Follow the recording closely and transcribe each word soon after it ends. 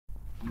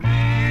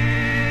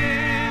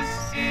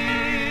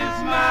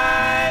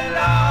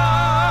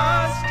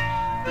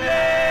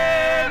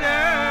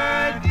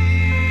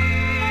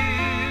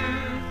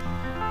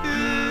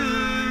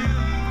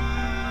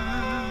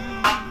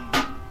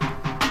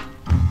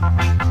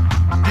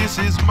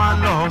This is my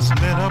lost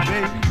letter,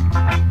 baby.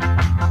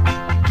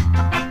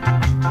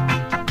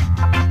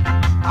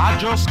 I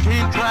just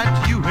can't write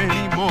to you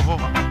anymore.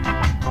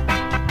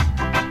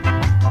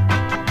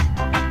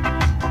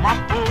 My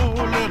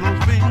poor little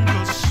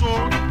finger's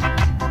sore.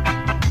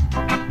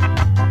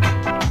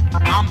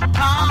 I'm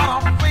tired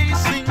of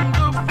facing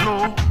the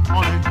floor,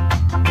 honey.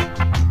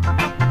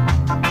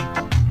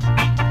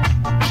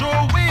 Show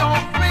away your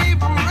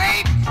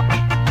favorite.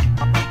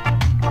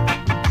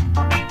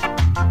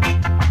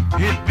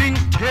 It been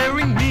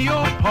tearing me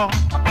apart.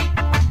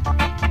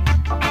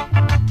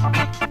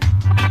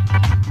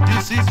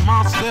 This is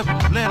my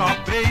 7th letter,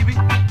 baby.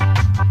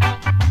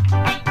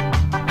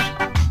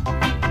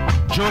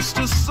 Just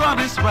to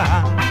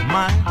satisfy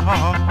my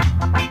heart.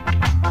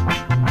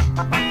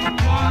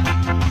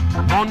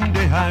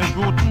 Monday I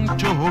wrote and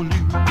told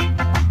you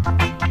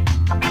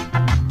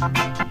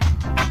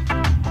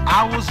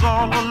I was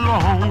all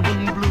alone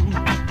and blue.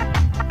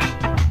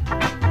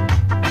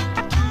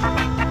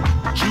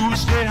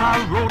 Tuesday I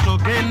wrote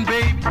again,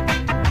 baby.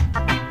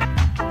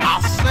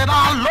 I said I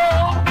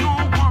love no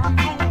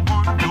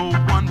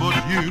one but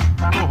you.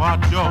 No, I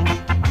don't.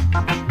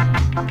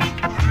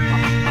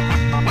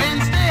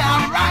 Wednesday I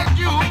write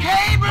you a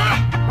cable,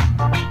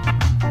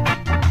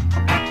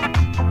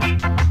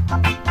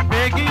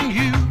 begging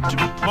you to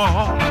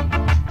call.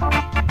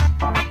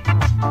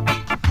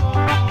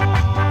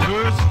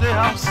 Thursday I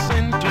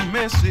sent a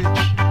message.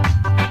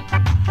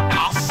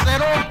 I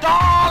said, oh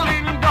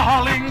darling,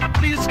 darling,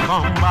 please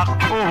come back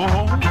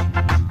home.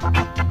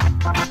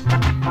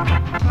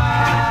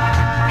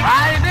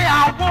 Friday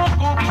I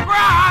woke up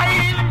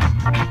crying,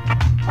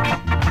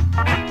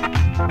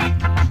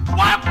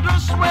 wipe the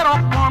sweat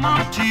upon a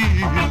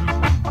tear.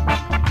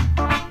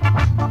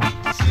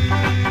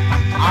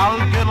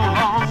 I'll get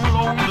along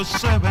on the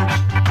 7th.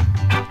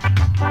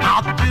 I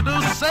did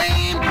the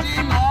same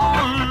thing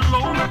all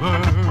over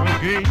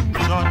again.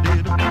 So I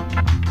did.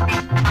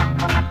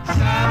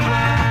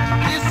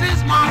 This is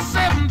my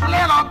 7th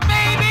letter,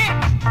 baby.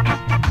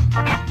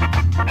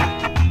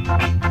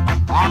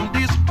 On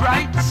this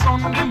bright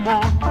Sunday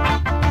morning,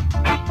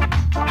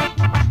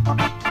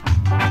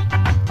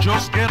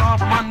 just get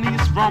off my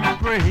knees from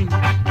praying.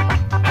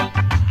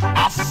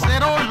 I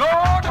said, oh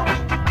Lord,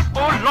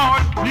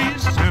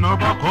 please send her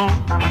back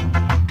home.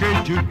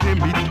 Can't you hear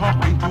me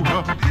talking to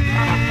her?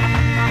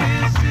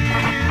 This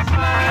is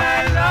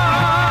my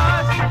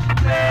last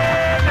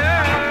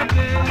letter.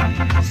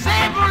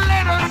 7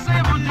 letters,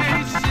 7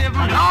 days,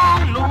 7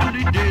 long,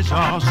 lonely days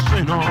are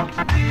sent on.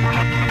 This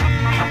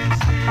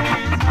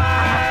is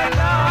my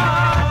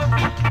love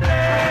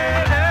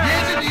letter.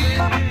 Yes, it is.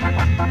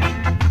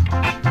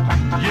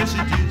 Yes,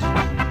 it is.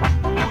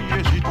 Oh,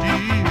 yes, it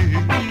is.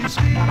 This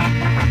is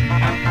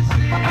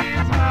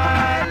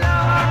my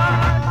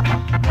love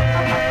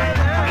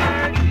letter.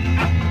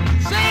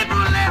 7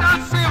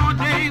 letters, 7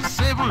 days,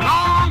 7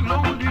 long,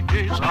 lonely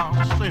days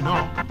are sent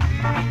on.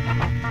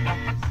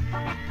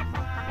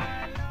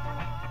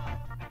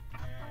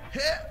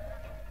 Hey,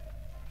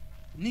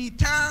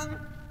 Nitang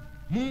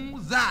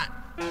Muzan.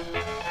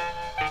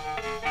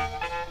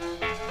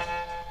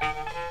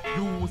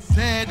 You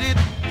said it,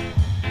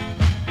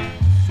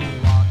 so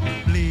are the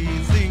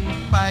blazing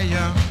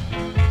fire.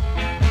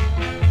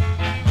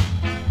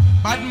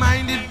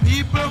 Bad-minded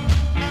people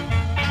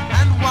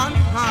and one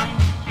hand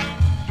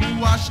to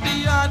wash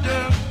the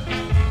other.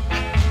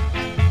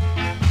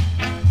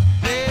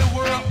 They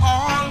were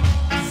all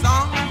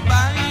sung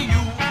by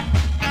you,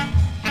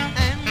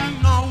 and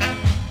now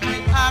we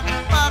act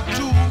back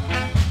to.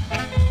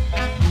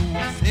 You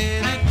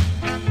said it,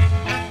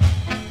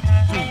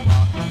 so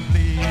are the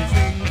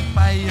blazing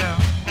fire.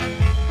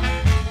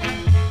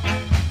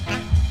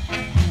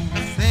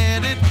 You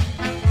said it,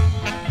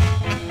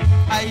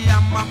 I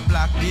am a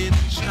black-head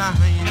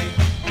shining.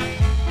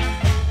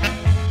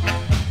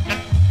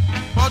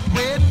 But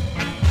when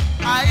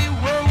I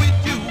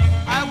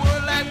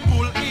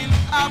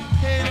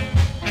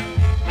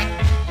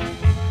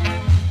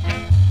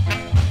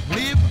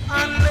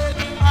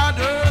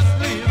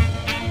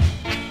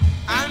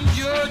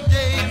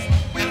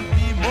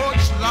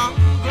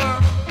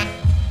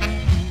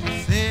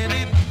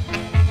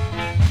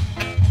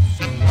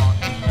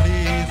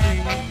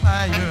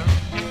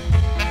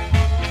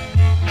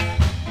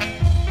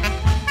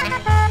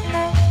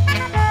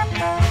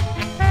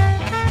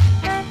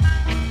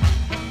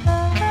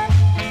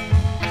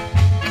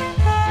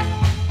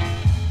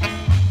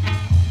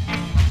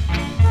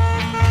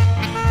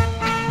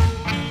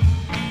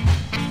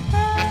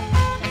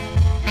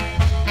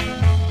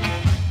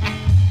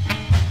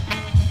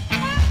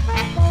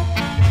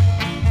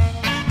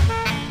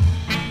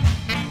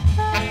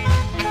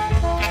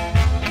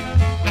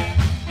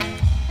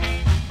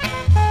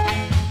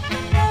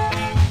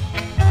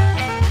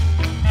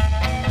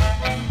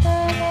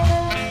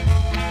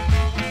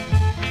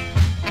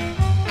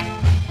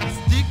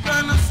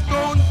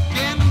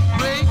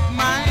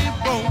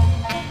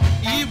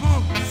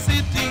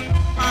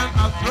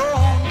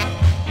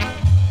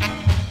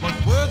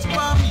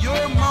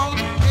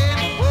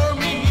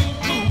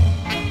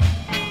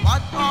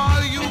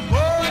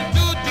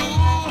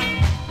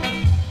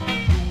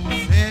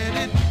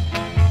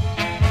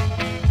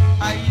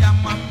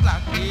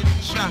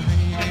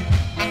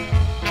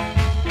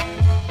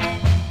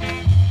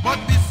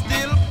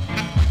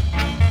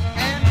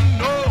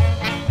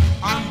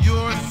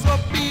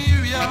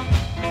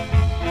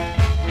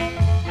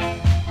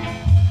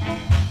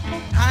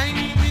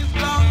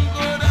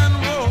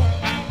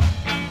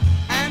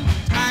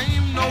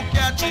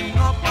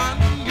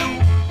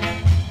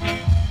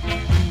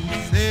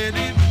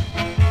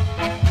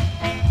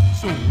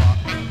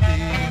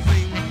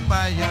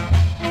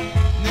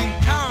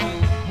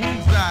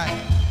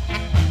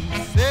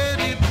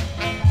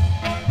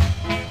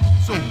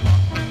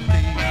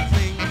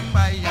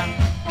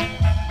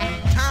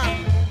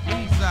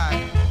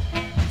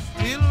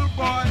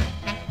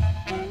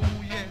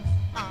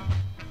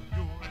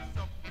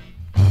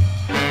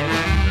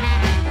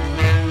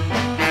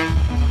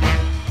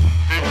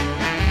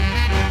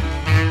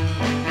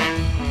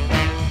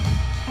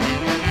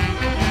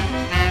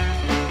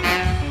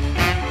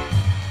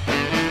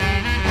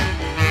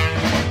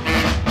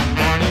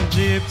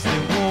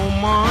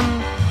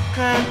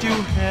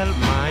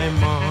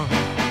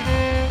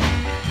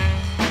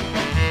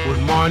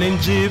morning,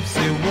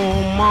 gypsy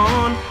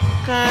woman,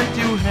 can't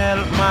you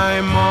help my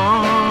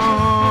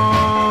mom?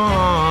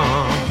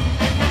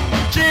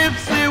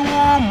 Gypsy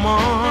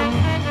woman,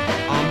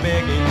 I'm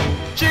begging you,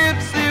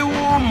 gypsy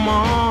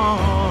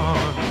woman.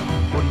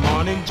 Good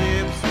morning,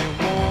 gypsy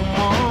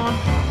woman,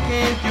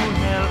 can't you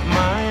help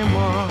my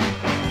mom?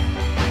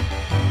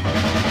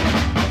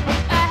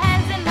 Her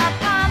hands in my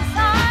palm,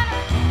 son,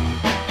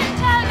 and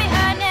tell me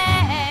her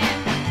name.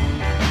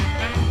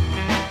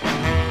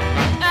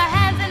 Her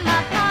hands in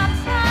my palm,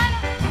 son,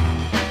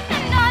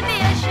 and don't be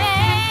ashamed.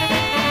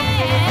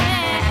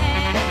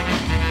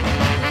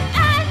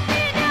 As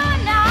we do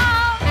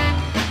now,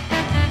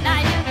 now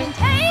you can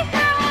take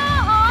her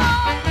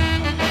home.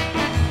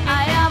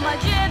 I am a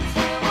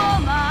gypsy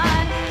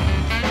woman,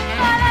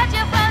 but let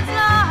your friends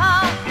know.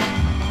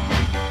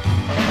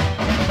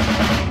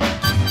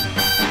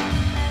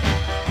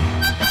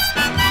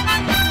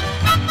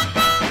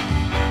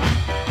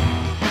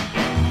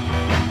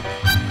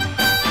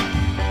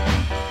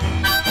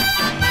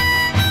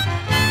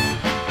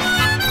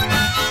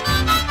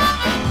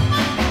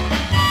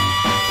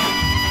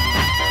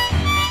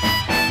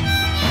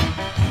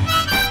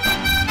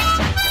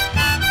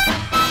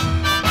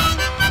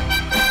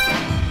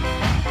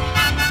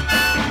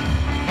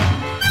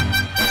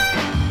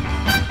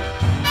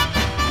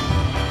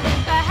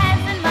 Her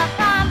hands in my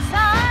palm,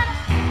 son,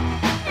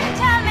 and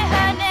tell me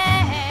her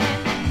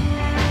name.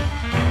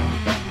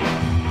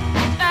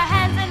 Her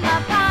hands in my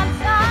palm,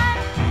 son,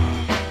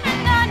 and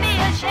don't be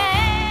ashamed.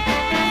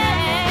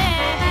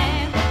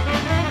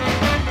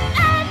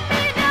 As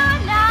we do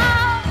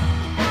now,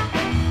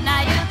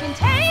 now you can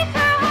take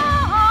her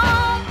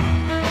home.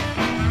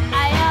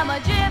 I am a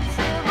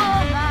gypsy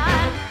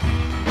woman,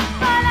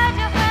 but let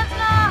your friends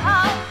know.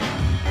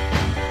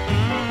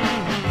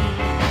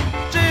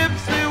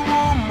 Gypsy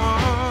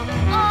woman,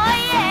 Oh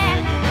yeah,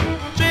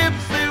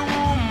 gypsy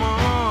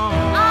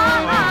woman,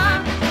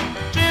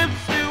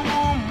 gypsy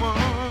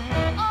woman,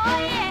 oh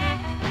yeah.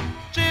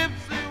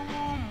 gypsy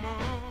woman.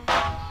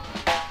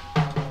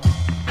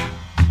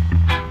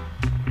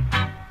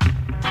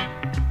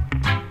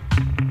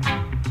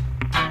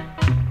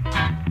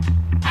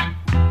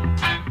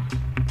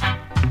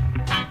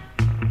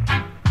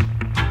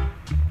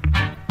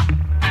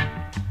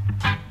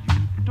 You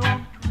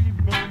don't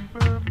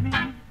remember me,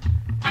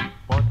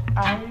 but I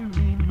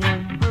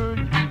remember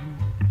you.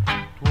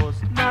 'Twas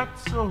not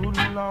so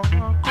long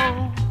ago.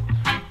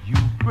 You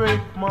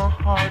break my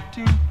heart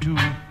into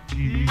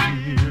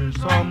tears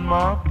on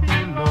my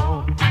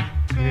pillow.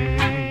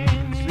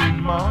 Pains in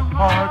my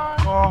heart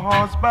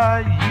caused by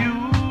you.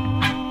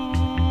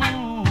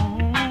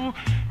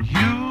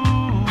 You.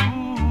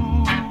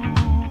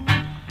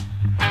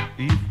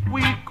 If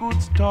we could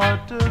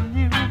start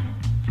anew,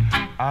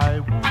 I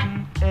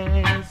wouldn't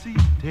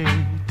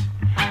hesitate.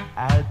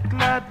 I'd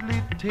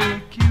gladly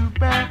take you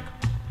back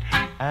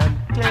and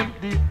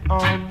tempt the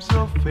arms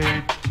of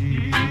fate.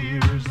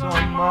 Tears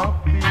on my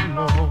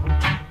pillow,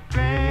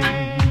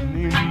 pain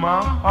in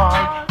my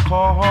heart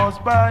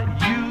caused by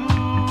you.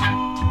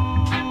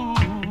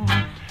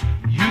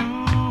 You.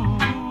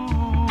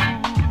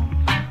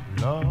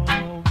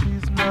 Love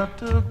is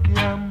not a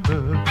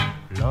gamble,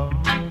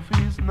 love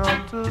is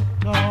not a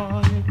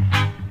toy.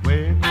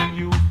 When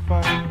you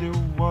find the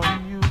one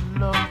you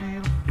love,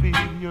 he'll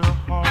fill your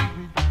heart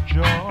with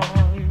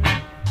joy.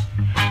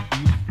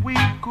 If we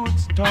could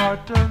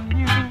start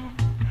anew,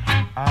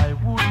 I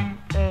wouldn't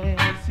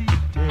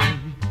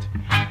hesitate.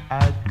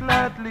 I'd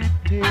gladly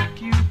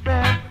take you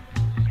back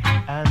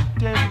and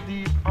take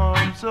the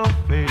arms of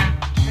fate.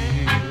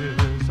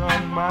 Tears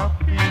on my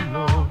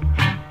pillow,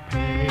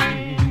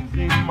 pains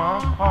in my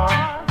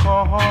heart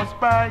caused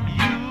by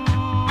you.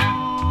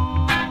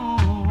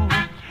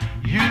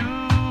 You.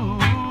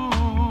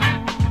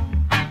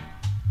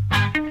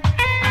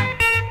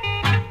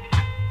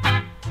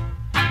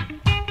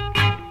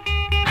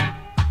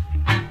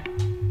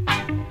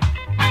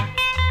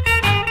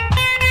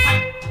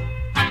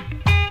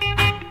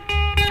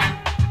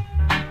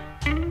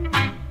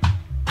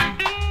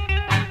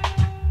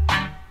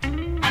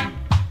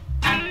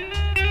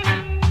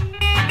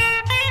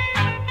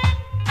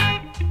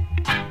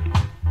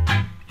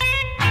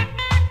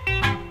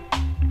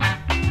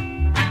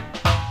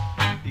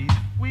 If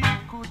we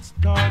could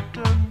start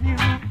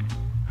anew,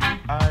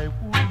 I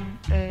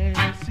wouldn't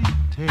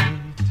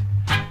hesitate.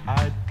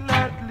 I'd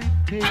gladly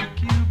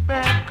take you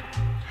back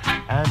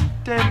and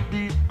tempt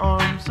the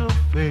arms of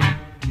fate.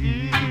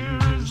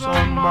 Tears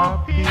on my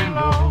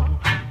pillow,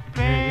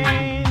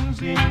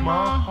 pains in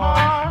my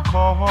heart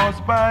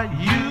caused by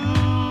you.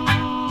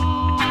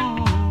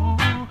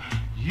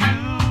 You.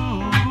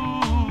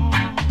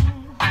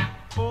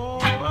 Oh,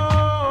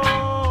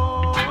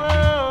 oh,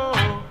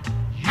 oh,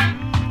 you.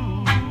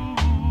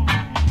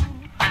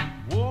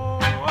 Oh,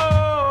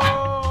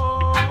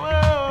 oh,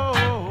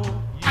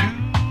 oh, you.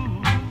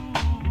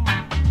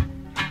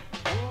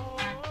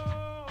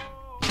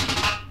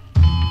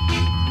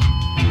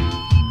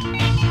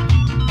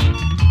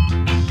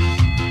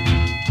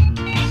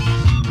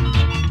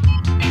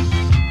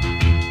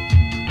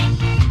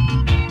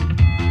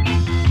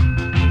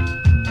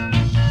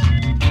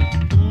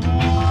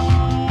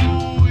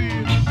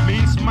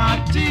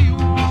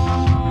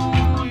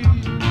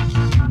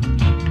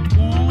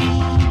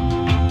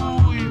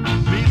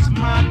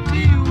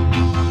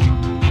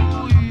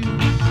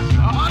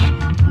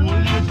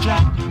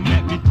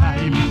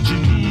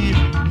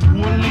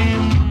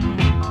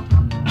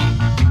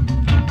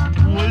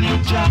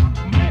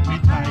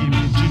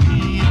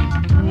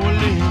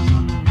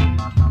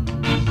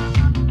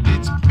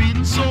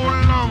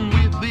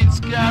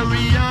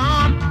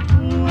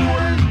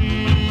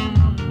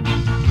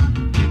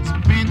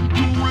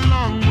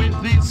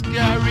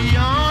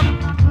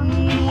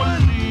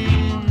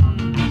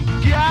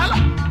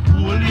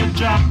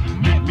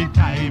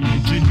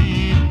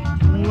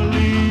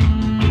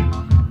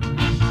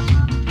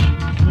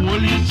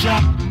 Holy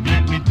Jack,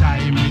 make me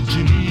tie me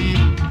Ginny.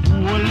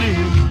 Holy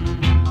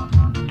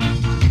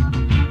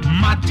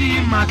Matty,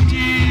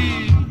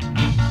 Matty.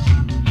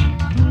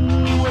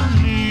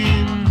 Holy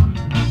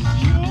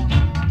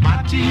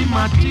Matty,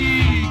 Matty.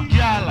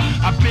 Girl,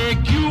 I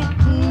beg you,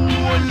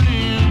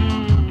 holy.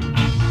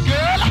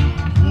 Girl,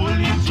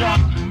 Holy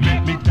Jack,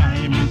 make me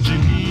tie me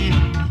Ginny.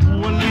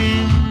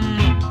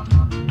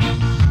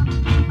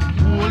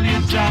 Holy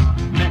Jack,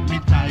 make me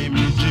tie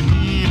me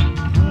Ginny.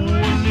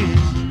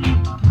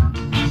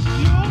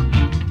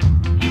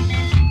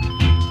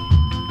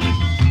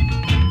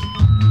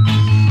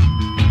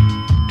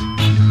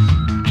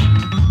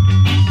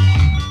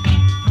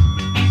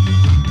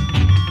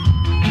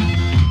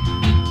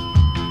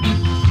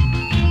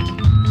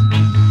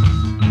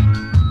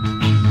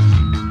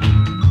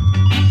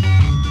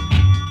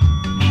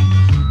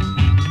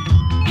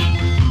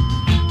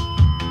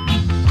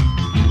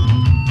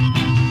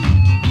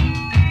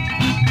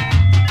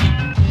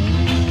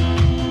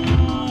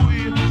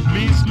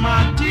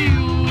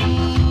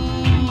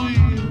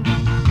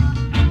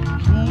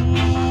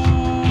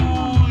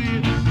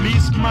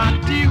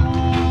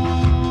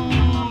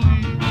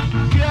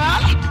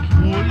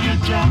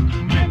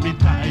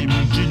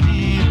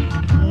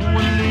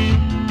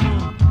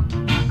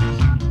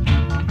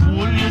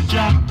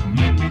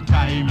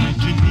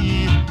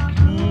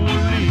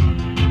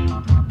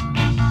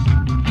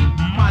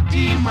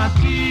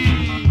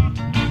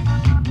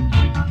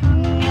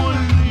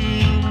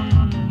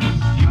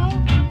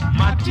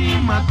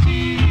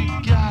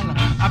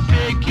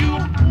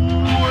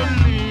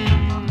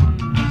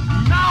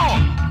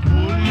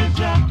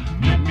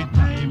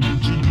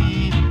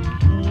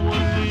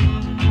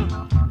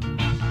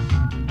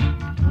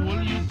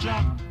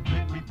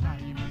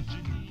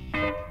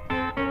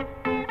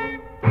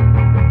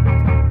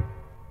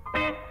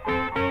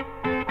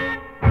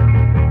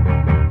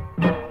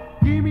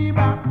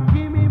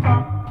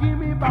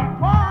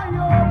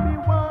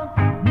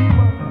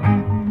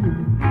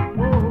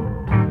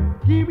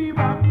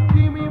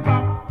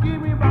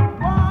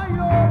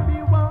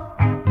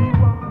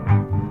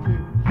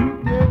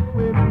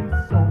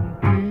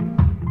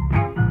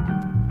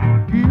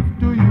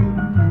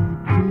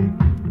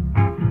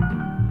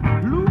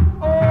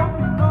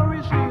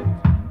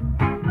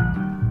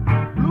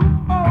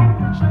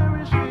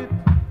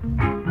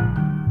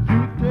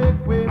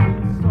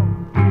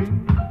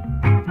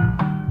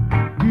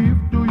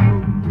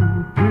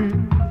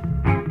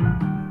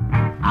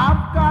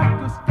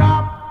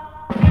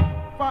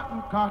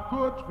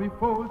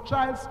 Holy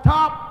child,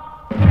 stop.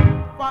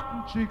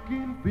 Fatten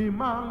chicken, be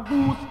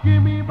mongoose.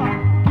 Give me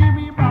back, give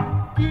me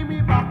back, give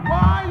me back.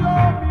 Why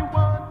you me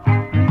want?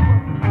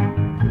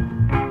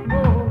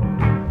 Oh,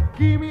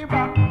 give me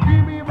back,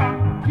 give me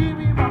back, give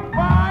me back.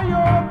 Why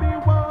you me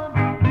want?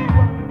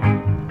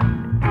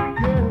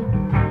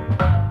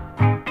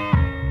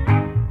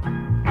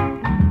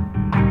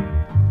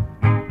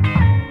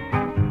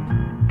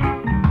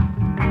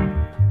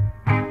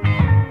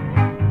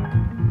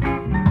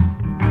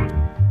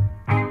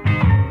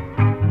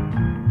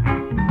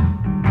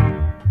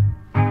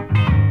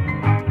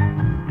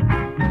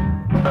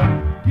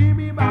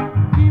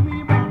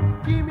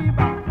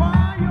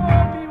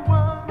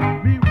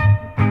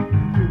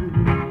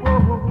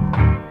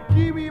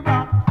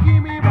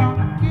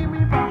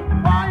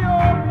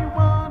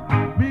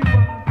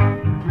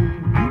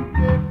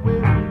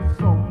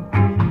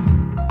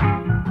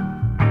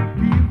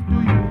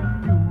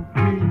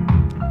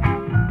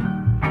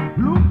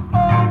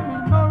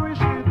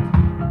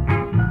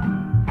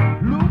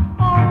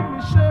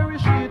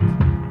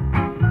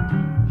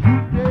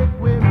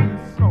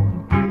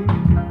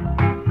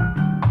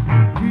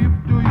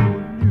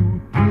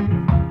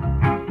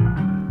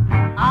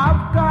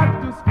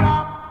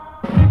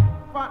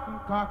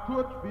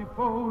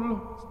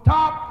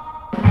 Stop.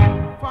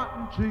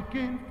 Fatten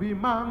chicken, be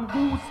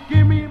mongoose.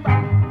 Give me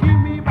back, give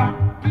me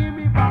back, give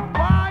me back.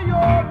 Why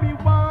you me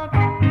want?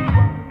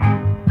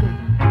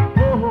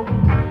 Oh,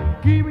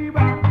 give me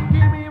back,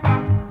 give me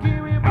back,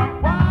 give me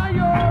back. Why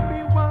you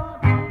me want?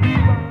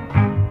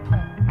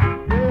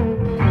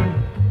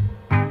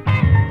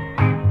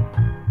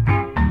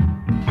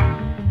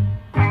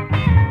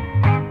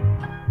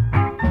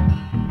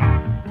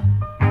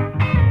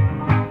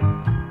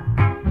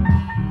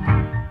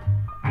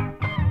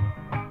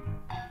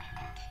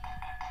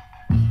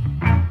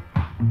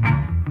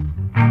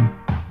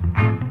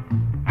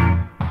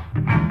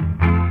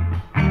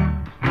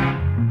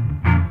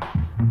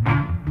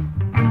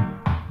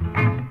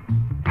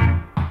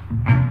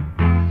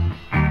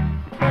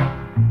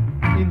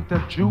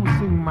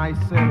 Introducing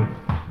myself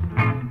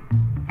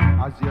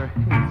as your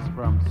haze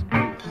from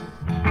space.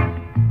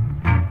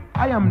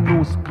 I am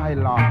no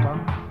Skylarker.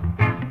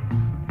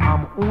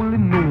 I'm only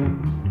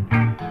known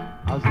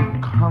as the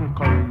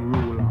conquering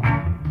ruler.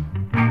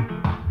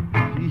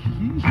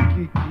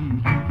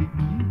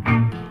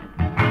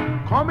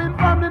 Coming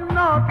from the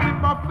north with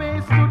my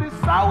face to the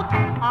south,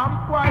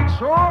 I'm quite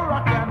sure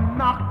I can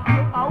knock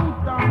you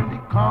out. I'm the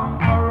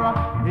conqueror.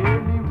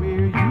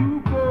 Anywhere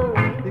you go,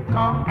 the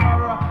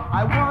conqueror.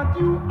 I want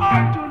you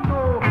all to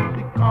know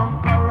the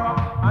conqueror,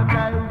 and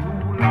I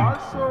rule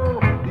also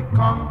the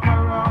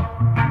conqueror.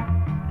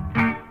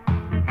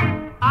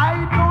 I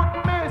don't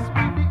mess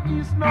with the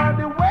east nor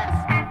the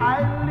west. I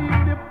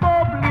leave the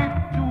public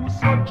to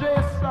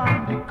suggest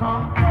I'm the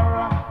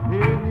conqueror.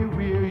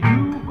 Anywhere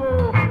you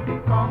go, the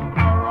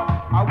conqueror.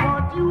 I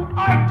want you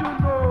all to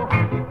know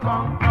the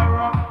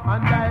conqueror,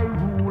 and I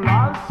rule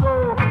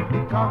also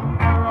the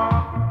conqueror.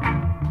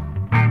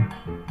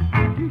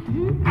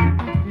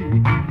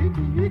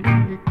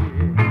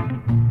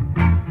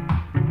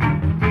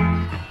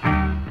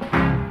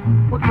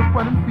 But look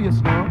on him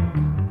face now.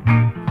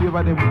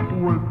 Favor them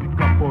whole pick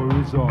up a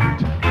result.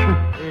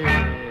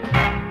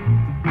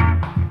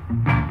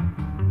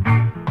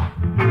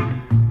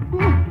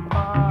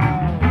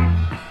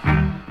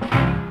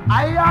 I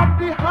have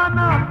the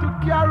honor to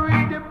carry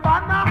the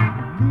banner.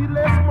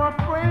 Needless, my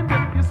friend,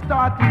 you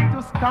started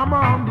to stammer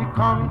on the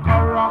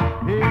conqueror.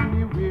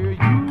 Anywhere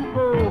you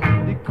go,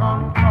 the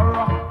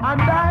conqueror,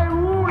 and I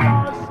rule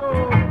also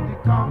the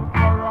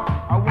conqueror.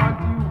 I want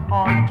you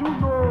all to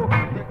know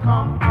the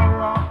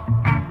conqueror.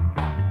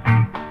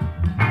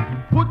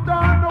 Put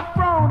on a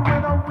frown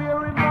when I'm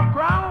wearing a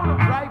crown.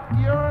 Right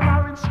here on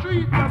Orange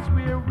Street, that's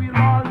where we'll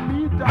all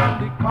meet.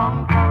 I'm the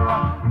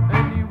conqueror.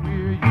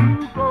 Anywhere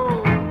you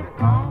go, the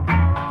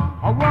conqueror.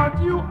 I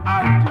want you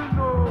all to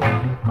know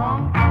the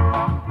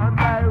conqueror, and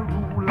I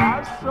rule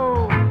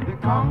also the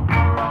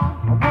conqueror.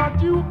 I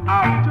want you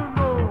all to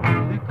know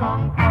the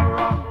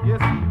conqueror.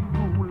 Yes, he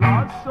rule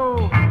also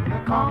the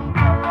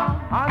conqueror,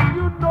 and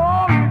you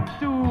know it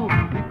too,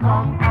 the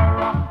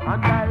conqueror,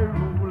 and I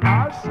rule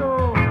also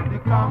the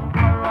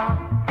conqueror.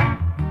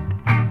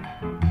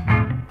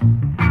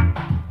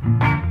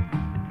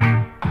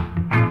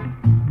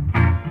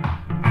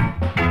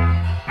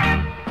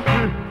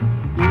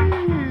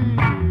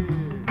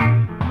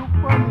 You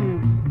funny.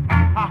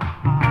 Ha ha.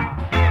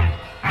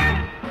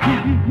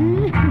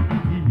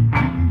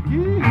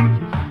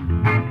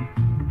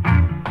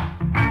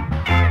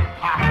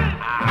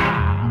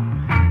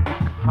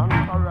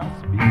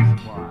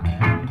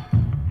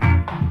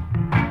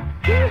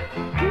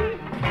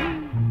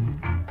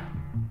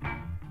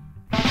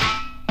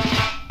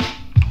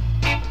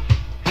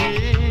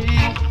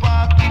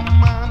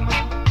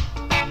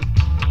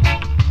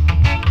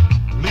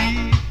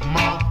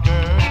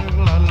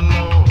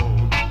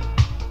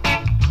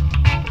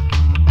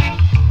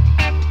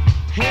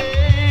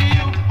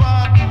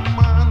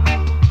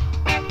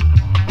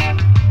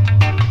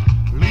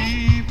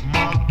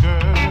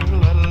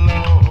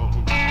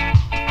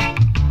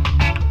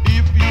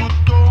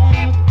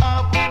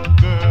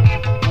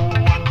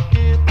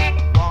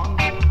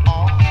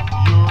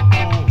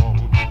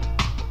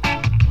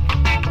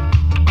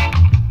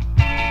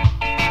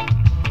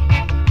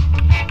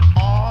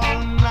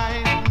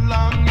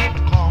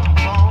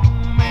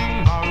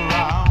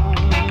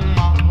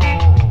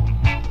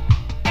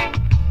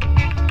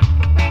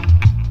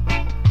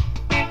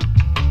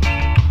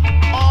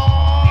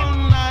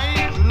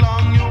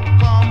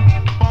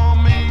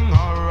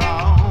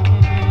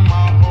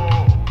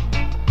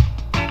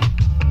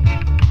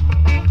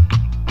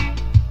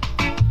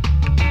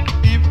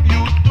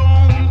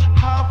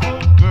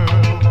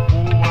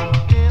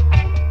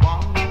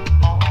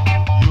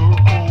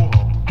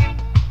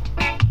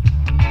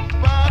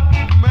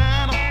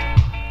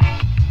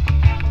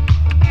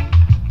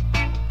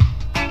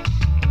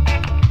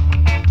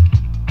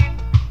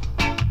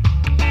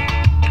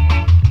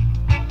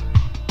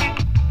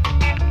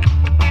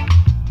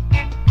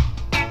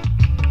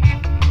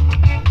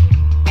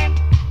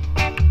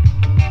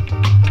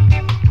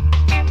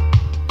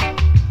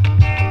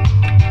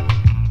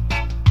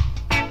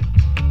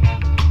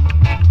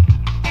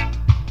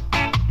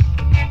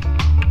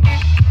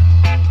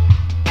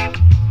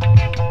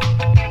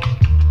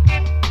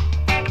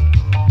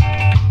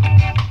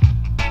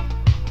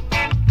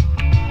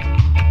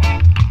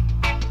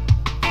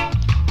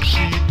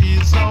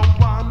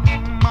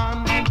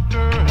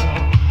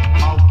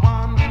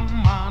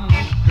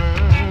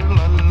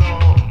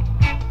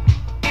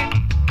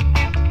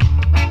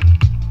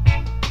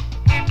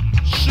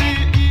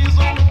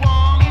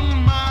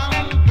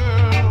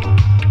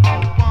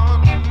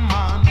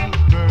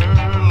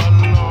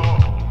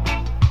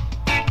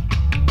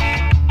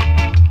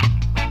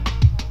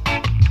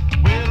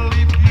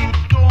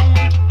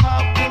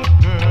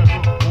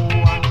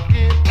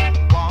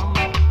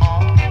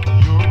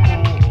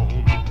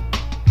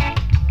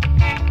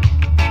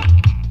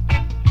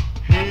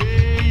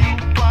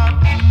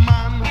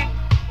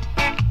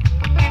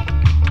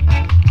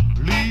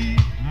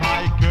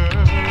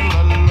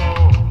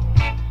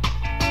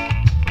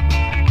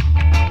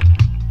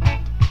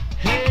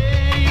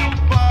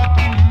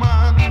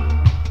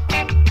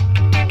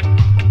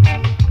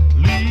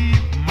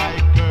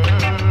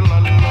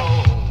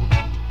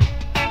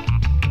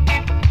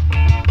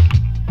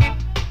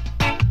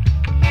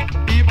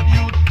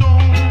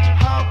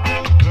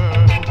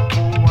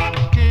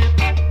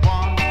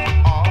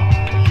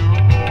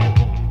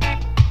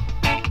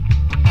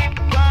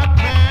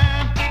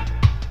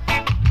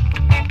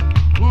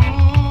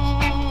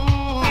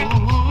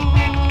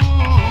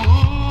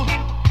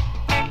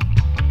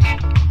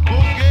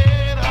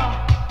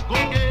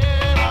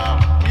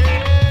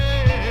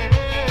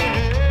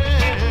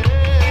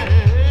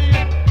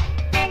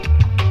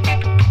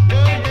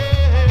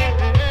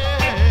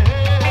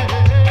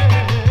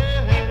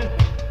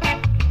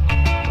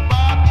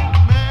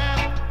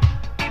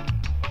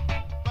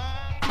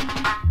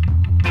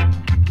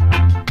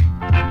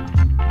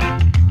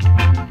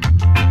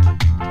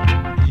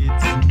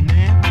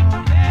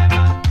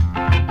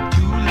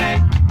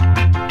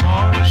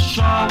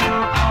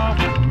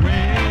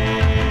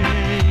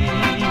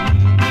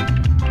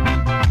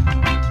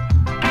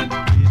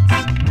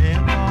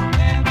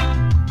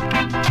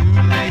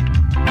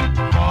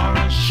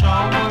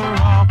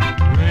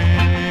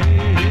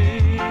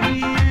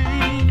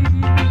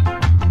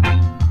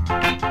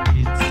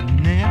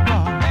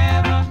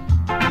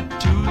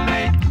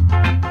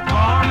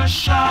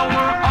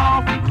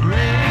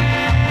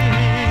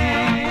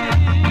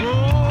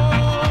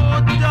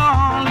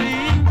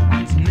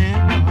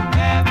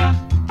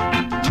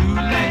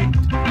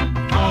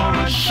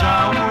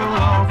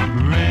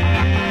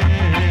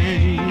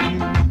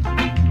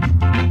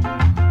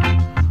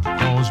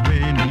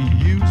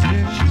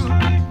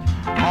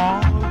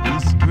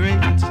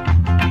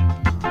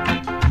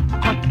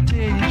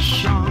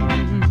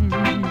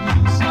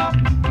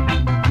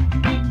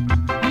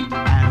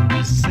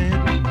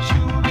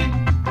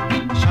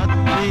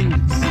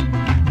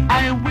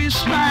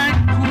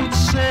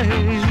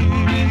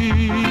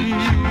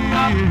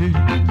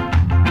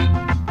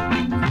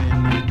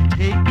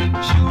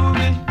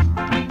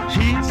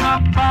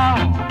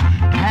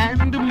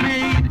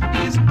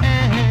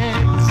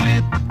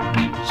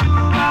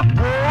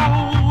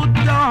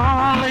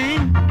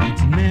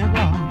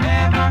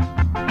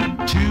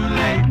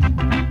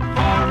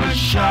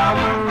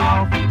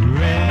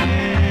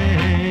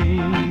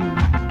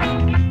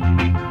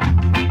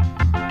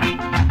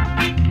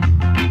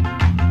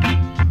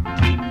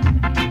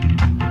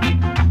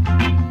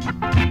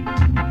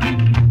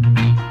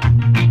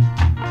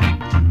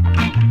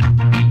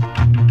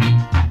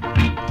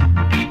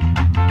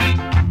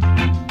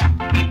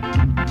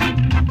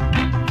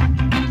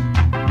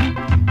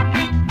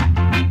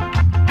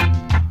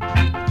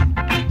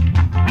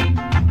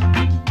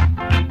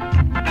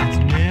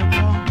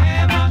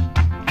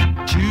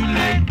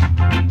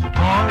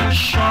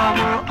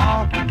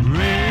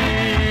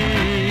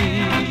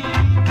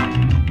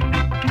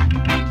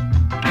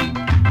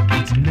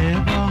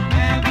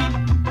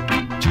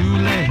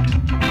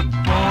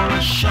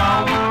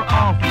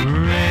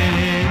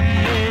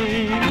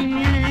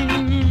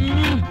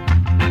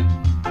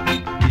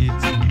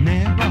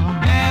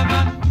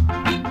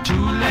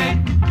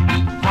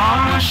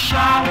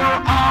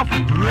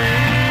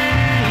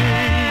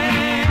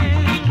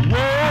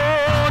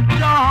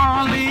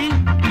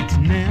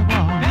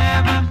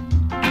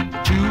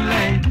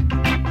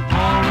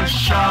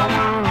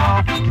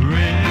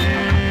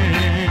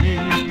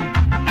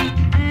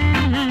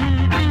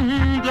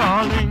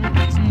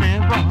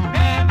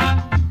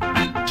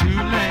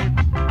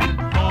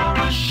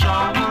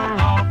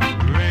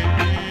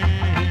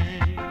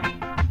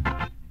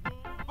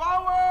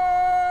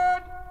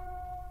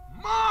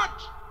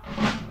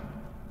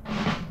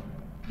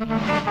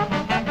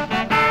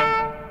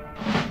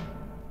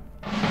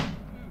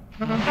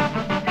 Gather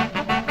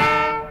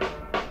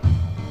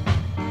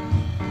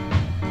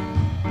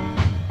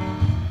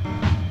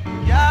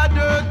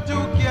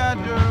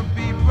together,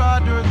 be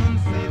brothers and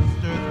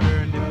sisters,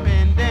 we're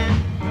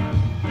independent.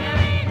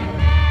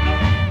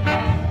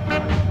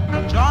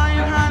 Join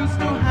hands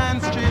to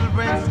hands,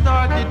 children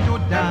started to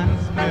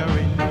dance, we're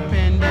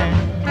independent.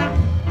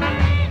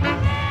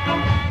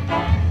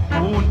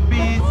 Won't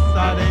be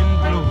sad and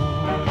blue.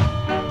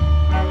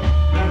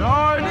 The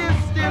Lord is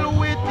still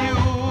with you,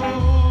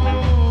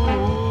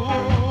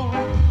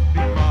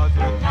 because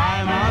your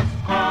time has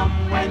come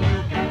when you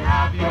can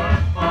have your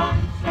fun.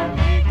 So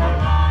make a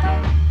run.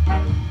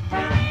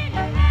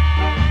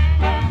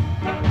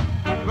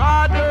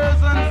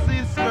 Brothers and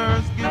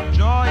sisters, give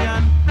joy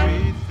and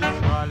praise to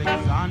Sir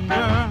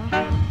Alexander.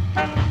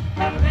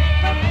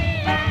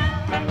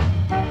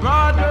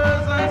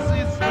 Brothers and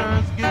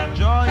sisters, give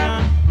joy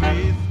and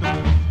praise to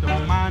Mr.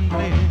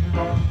 Manley.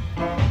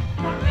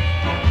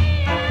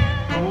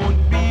 Don't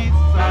be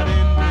sad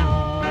and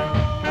blue.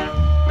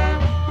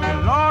 The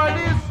Lord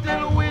is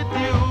still with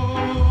you,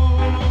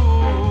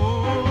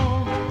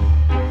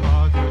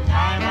 because your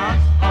time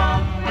has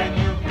come when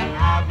you can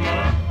have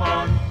your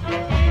fun. So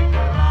take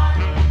a run.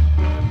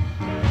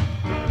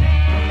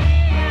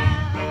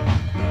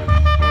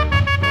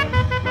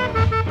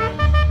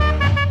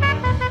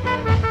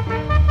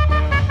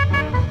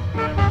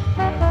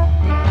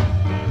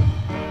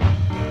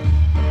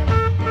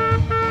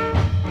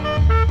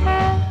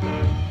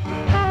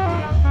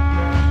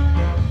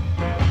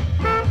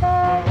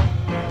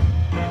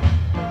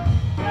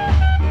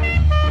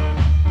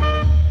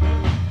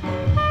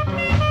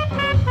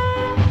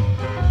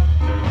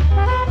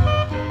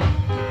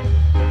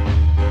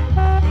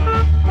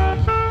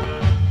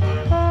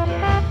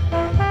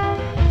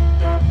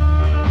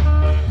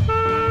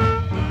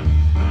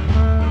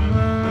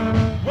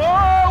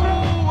 Whoa,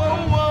 whoa,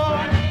 whoa.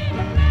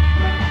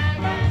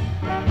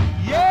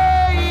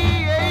 Yeah,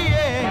 yeah,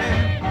 yeah.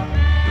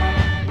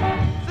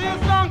 Sing a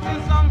song,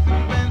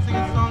 Ben, sing a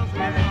song,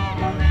 sing a song.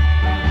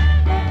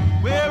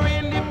 We're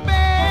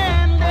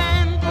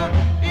independent.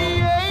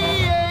 Yeah,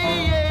 yeah,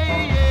 yeah,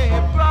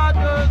 yeah.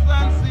 Brothers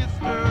and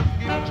sisters,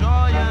 give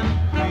joy and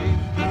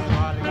praise to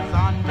Sir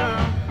Alexander.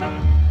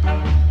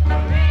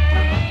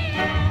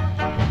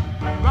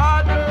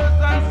 Brothers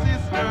and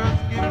sisters,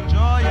 give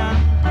joy and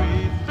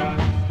praise to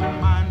Mr.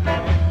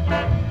 Manley.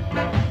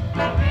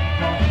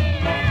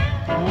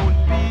 Don't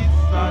be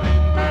sad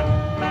and blue.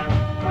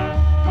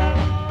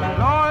 The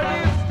Lord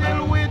is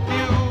still with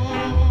you,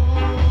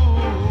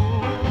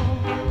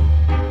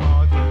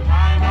 because the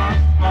time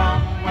has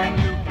come when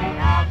you can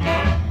have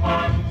your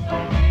fun. So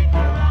make a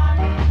run.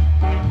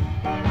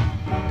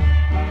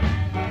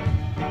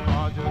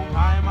 Because your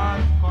time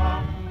has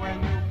come when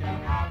you can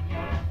have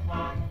your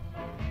fun. So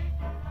make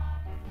a run.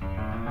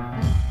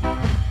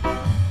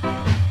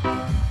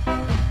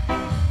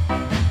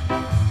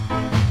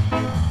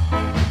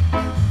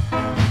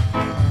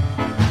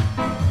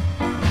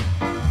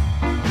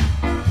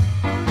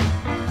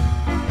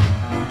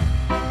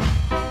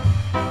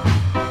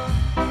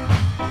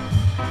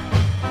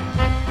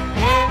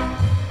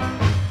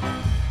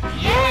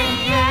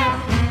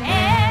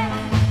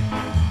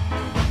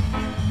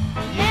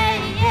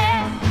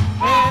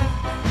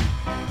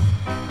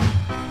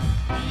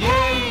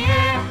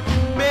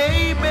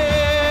 Baby,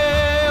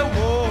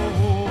 whoa,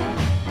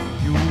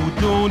 you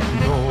don't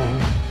know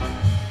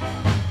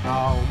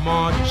how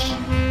much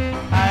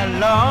I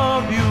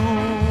love you.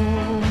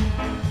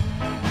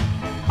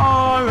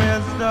 Or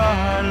else,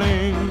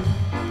 darling,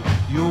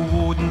 you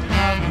wouldn't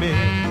have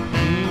made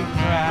me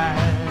cry.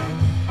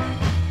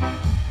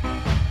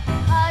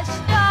 Hush,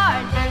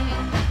 darling,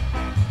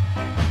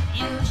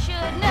 you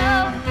should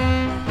know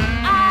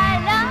I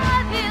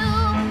love you.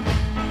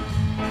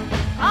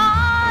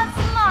 'Cause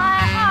my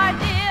heart,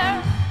 dear,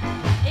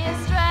 is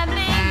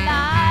trembling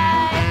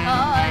like a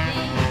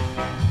leaf.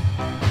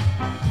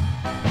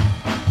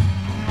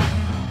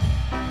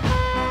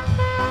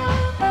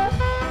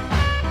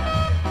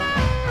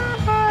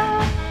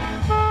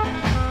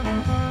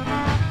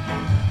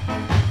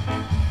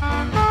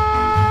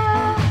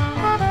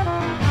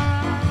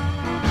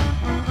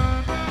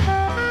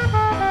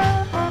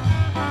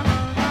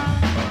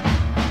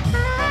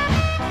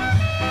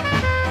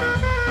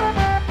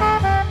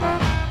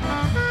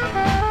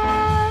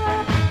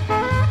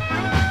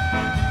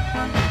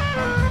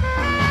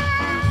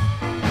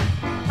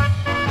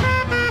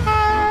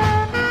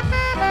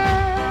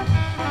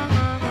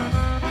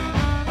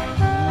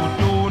 You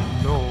don't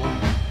know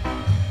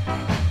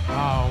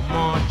how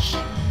much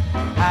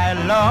I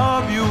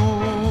love you.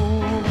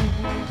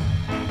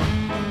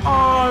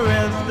 Or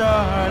else,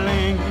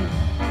 darling,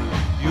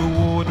 you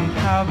wouldn't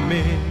have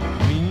made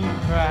me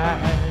cry.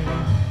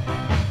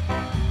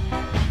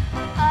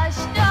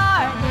 Hush,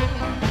 darling,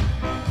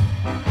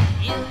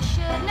 you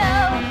should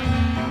know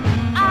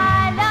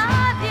I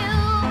love you.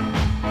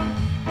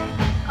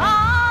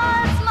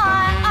 'Cause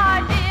my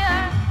heart, dear,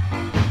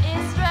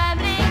 is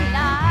trembling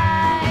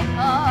like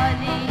a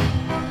leaf.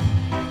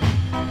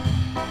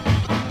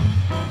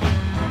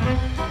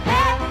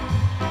 Hey,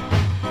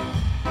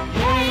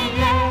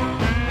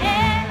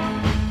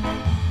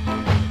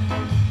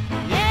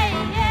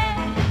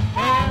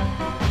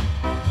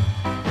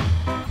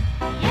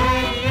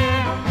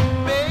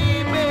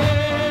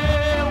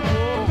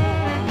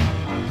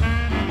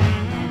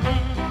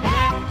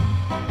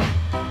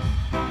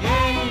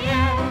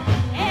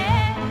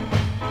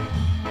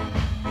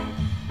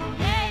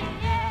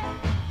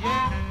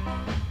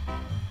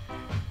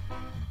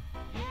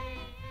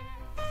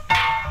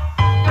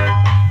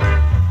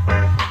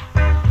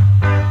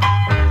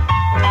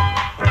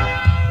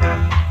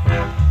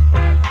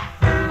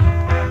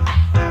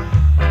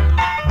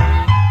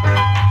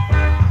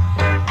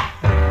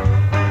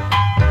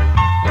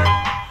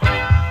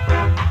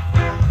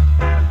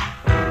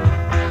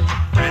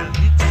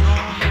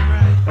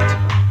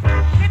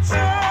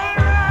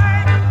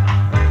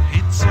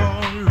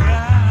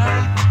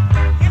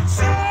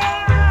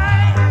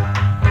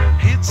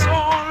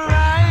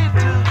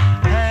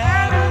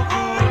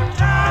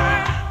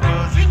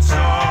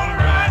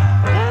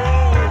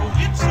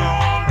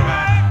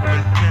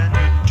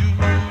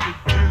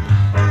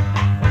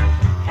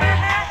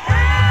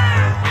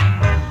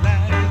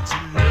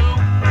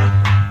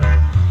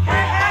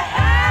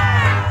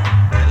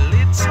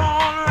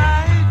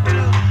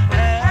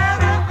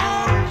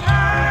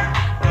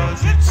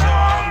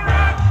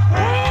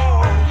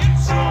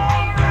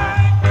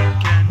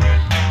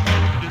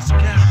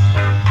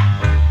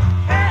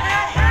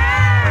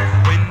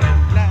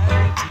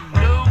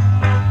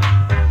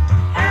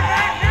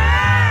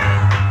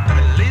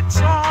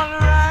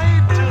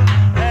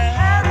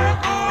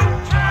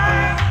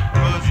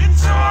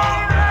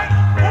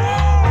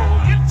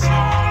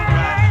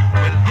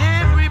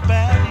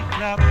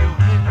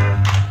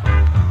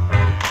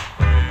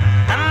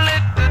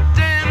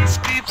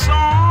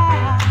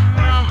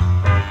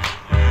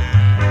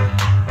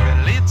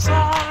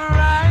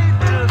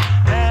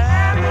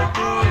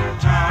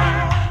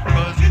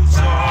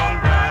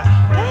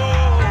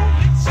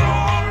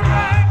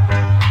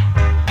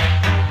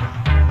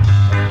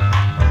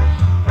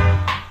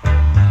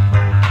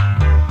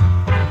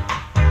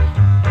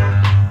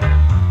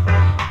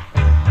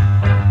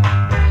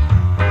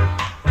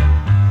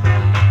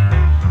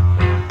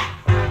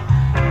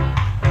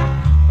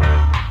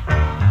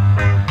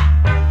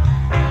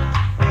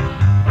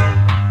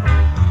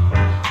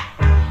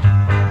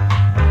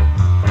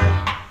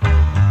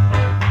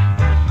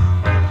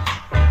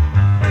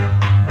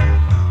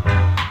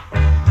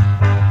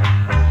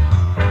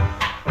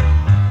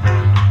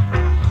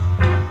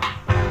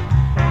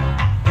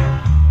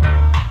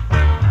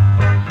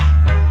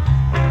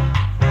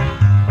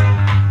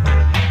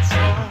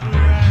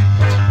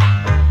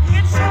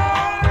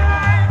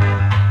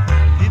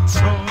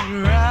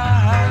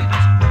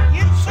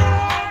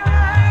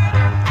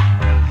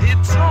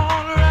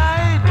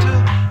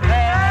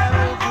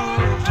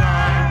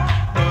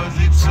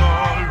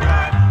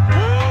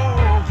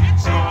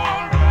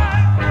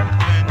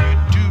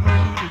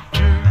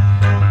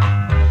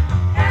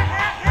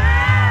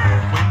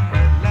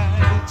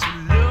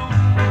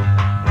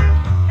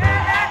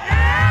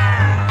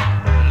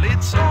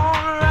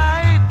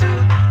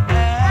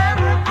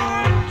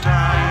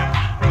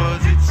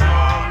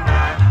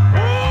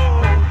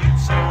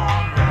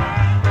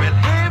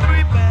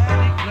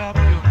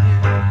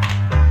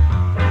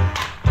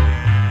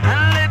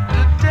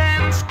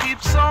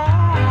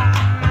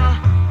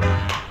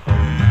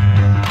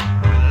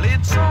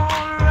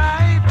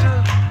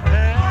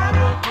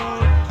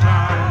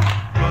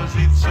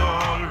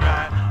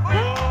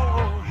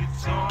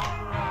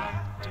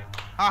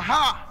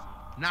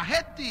 Aha,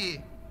 Naheti,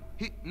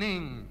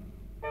 Hitning.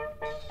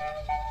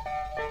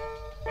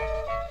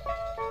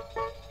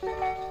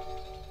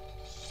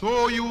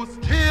 So you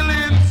still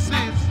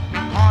insist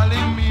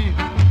calling me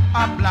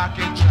a black